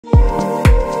Good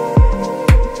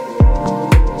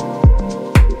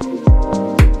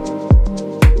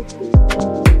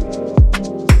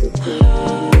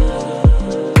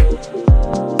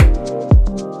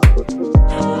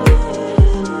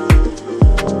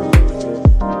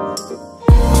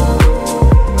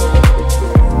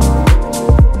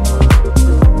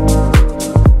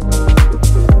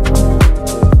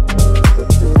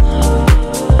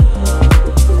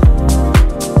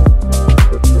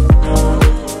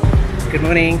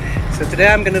morning. So today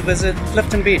I'm going to visit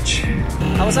Clifton Beach.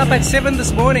 I was up at 7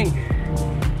 this morning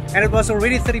and it was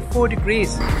already 34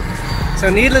 degrees. So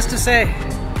needless to say,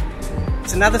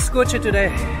 it's another scorcher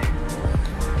today.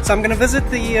 So I'm going to visit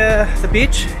the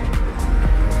beach.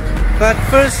 But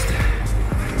first,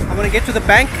 I want to get to the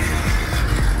bank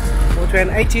or to an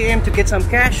ATM to get some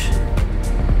cash,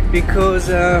 because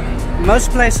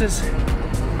most places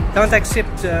don't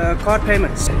accept card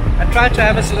payments. I try to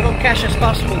have as little cash as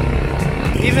possible.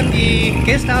 Even the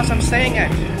guest house I'm staying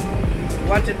at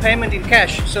wanted payment in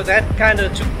cash, so that kind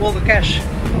of took all the cash,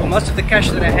 or most of the cash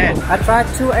that I had. I tried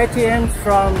 2 ATMs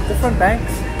from different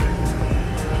banks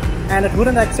and it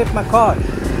wouldn't accept my card.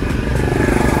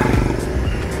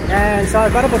 And so I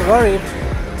got a bit worried,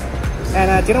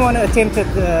 and I didn't want to attempt it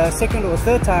the second or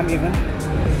third time even,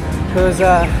 because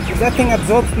if that thing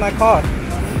absorbs my card,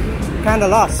 kind of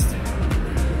lost.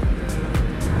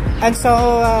 And so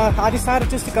I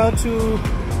decided just to go to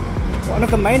one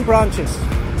of the main branches,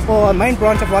 or a main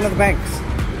branch of one of the banks,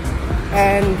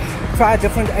 and try a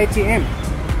different ATM,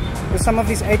 because some of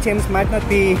these ATMs might not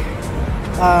be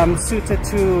suited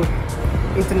to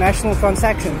international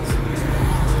transactions.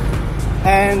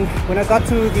 And when I got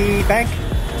to the bank,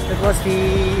 it was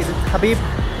the Habib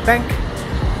Bank,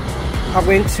 I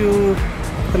went to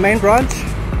the main branch,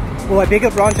 or a bigger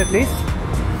branch at least,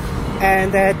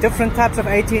 and they had different types of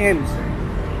ATMs.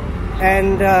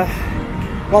 And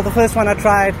well, the first one I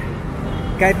tried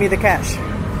gave me the cash.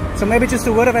 So maybe just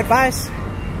a word of advice: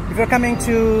 if you're coming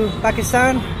to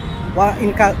Pakistan, well,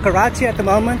 in Karachi at the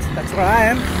moment, that's where I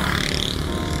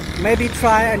am, maybe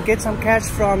try and get some cash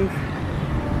from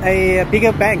a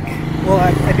bigger bank or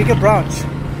a bigger branch,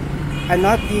 and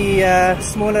not the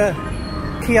smaller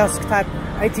kiosk type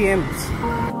ATMs.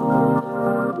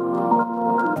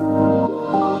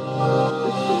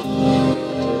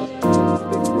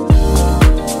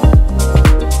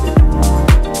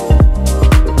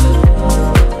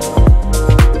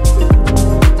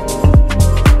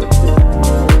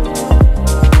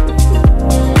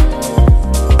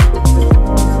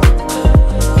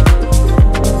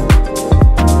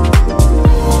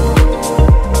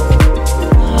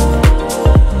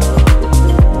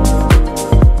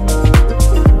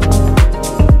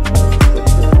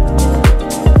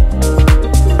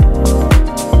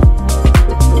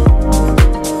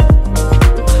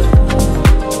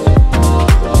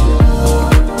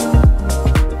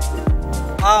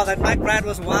 That bike ride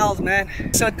was wild, man.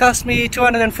 So it cost me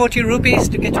 240 rupees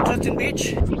to get to Clifton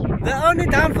Beach. The only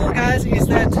downfall, guys, is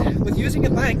that with using a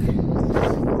bike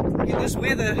in this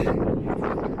weather,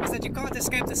 is that you can't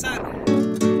escape the sun.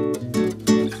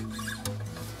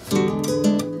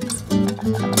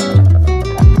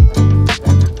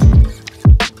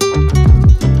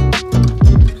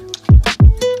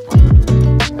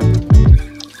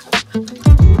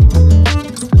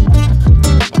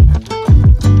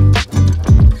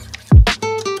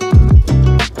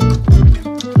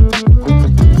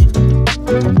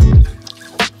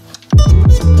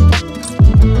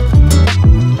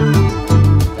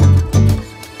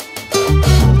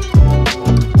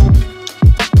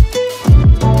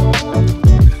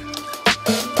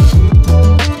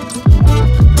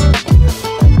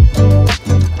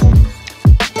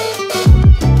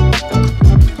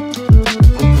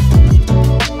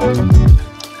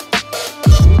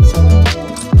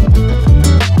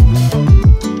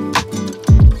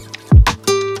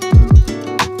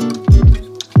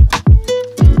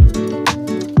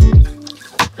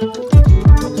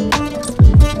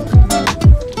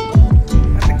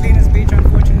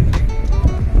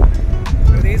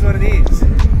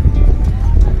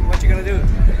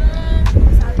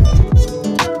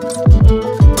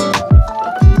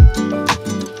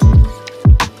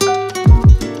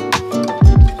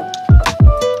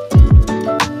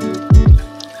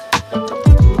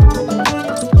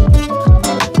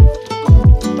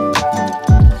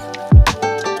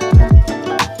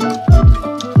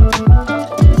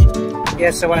 Yeah,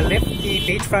 so I left the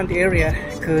beachfront area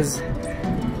because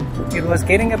it was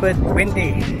getting a bit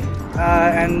windy,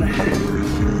 and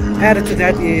added to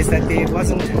that is that there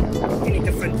wasn't any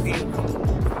different view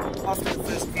after the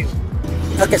first view.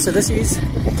 Okay, so this is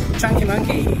Chunky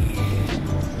Monkey.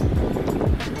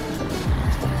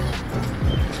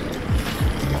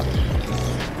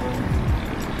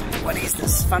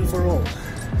 fun for all.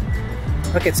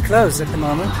 Okay, it's closed at the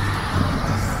moment.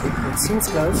 It seems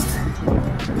closed.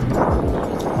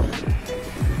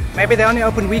 Maybe they only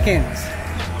open weekends.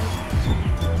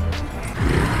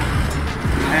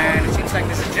 And it seems like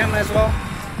there's a gym as well.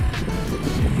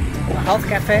 A health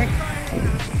cafe.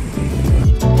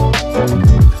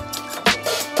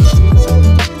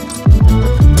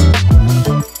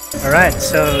 Alright,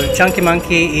 so Chunky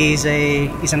Monkey is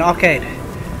an arcade.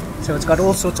 So it's got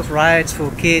all sorts of rides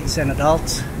for kids and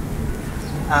adults.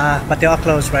 But they are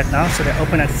closed right now, so they're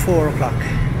open at 4 o'clock.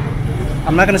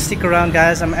 I'm not going to stick around,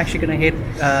 guys. I'm actually going to head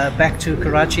back to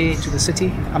Karachi, to the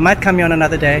city. I might come here on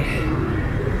another day.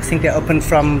 I think they're open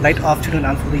from late afternoon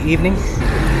until the evening.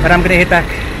 But I'm going to head back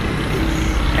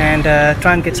and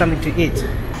try and get something to eat.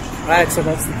 Right, so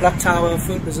that's the Clock Tower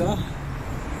Food Bazaar.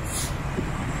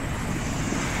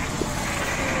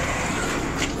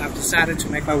 I've decided to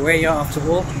make my way here after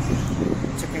all.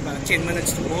 It took me about 10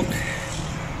 minutes to walk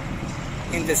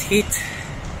in this heat.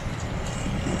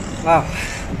 Wow.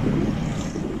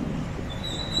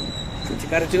 But you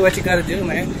gotta do what you gotta do,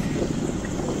 man.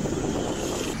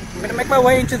 I'm gonna make my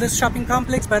way into this shopping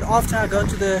complex, but after I go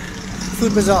to the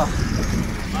food bazaar.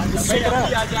 Just check it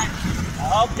out.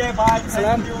 Okay, bye.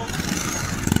 Salam.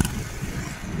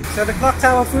 So the Clock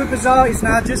Tower Food Bazaar is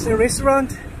now just a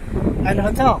restaurant and a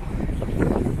hotel.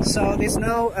 So there's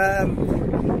no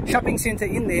shopping center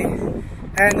in there.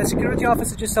 And the security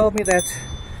officer just told me that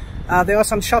there are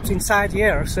some shops inside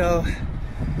here. So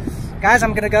guys,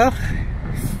 I'm gonna go.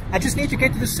 I just need to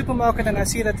get to the supermarket, and I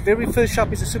see that the very first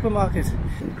shop is a supermarket.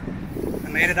 I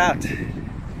made it out.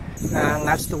 And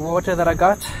that's the water that I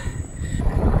got.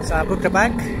 So I booked a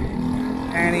bike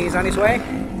and he's on his way.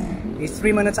 He's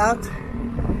 3 minutes out.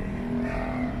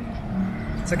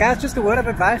 So guys, just a word of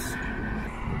advice.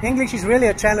 English is really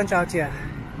a challenge out here.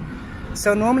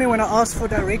 So normally when I ask for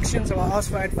directions or I ask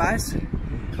for advice,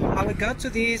 I would go to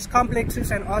these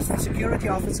complexes and ask for security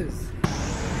officers.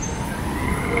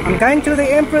 I'm going to the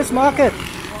Empress Market.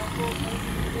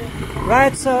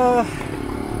 Right, so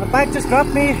my bike just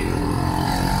dropped me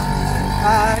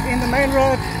in the main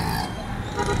road.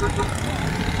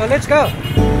 So let's go.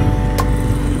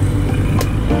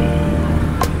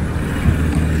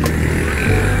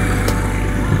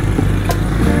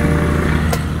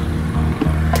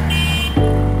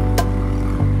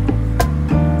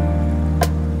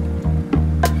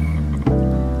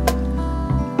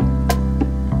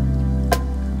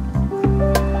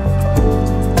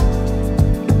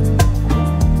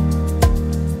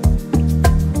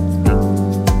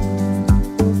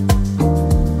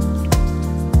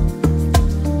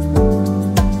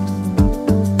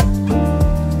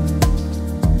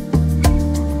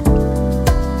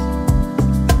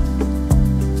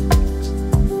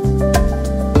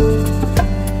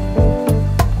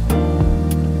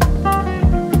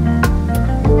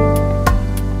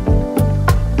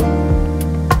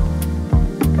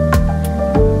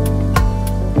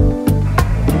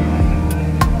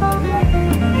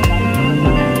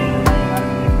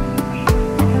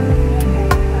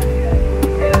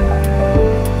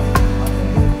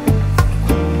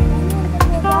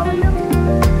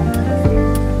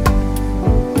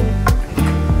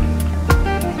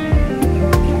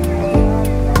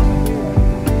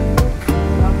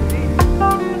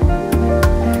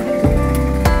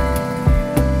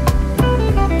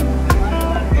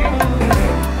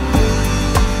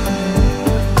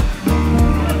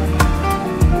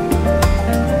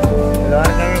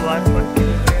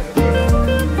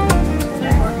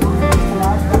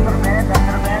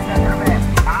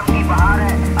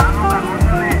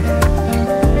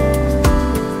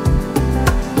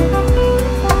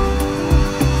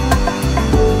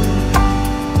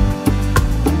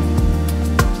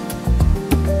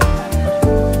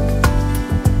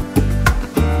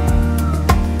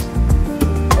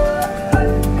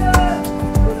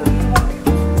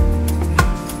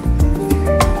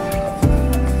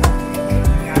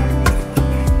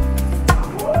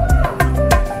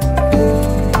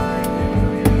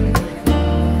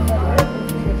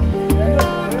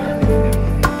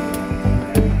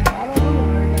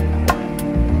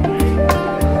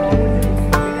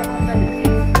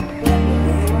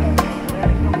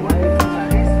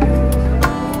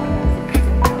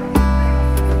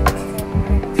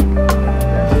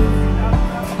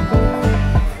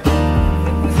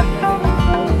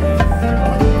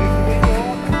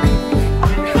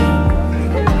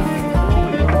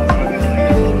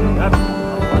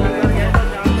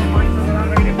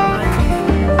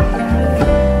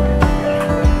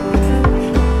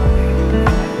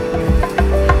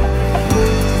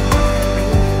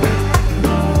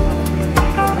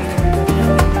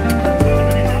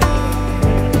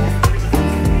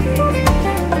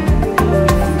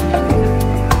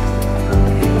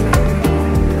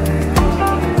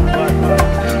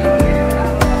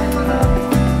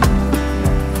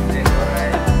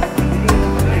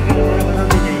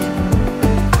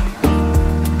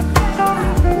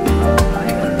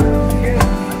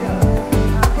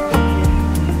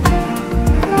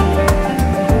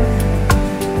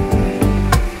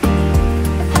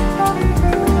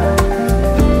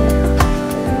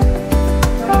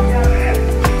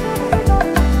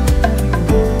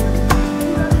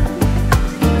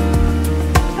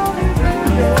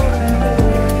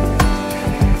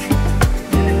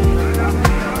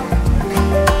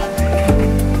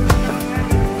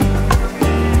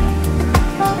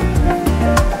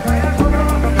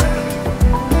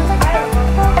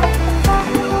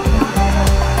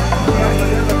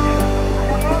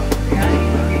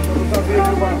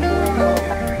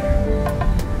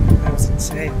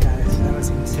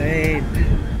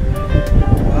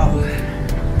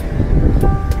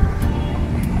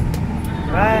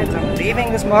 I'm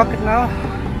leaving this market now.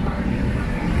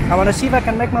 I want to see if I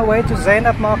can make my way to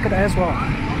Zainab Market as well.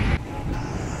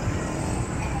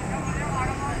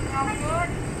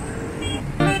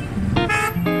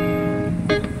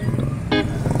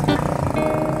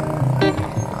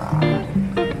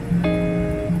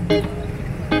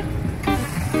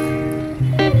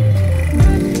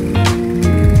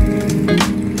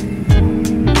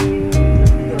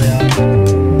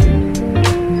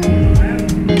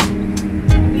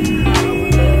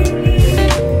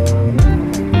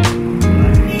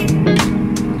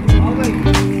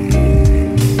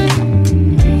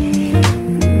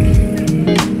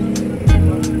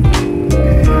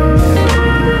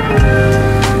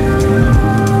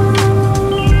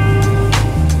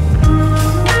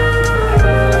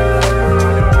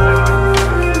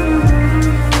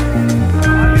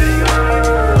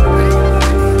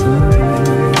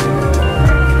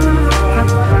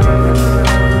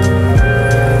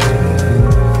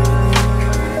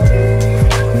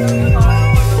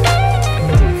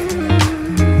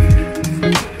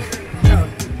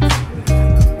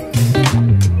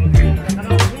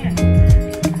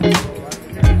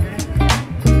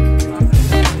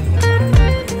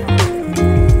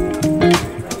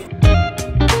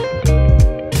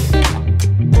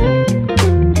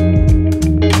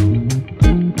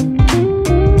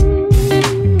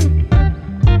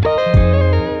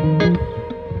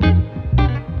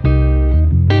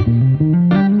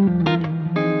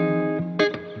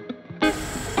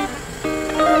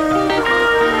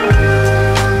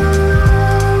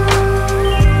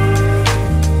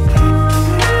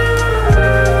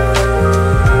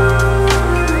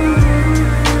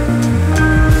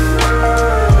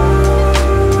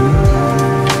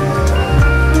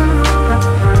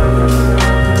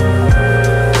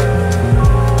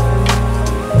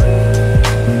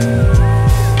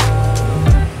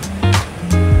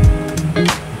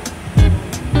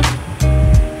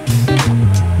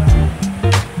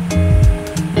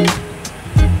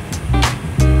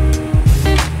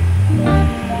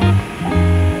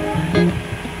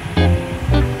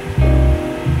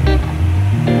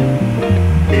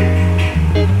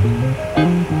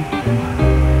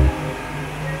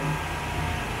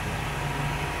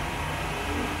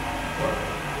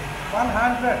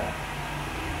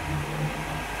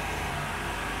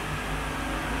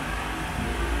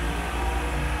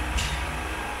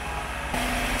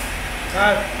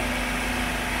 Guys,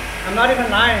 I'm not even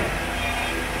lying.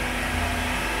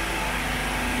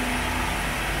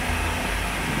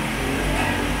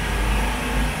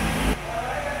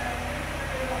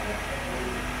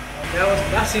 That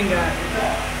was nothing, guys.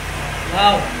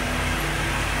 Wow.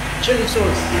 Chili sauce.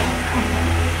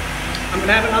 I'm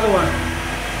gonna have another one.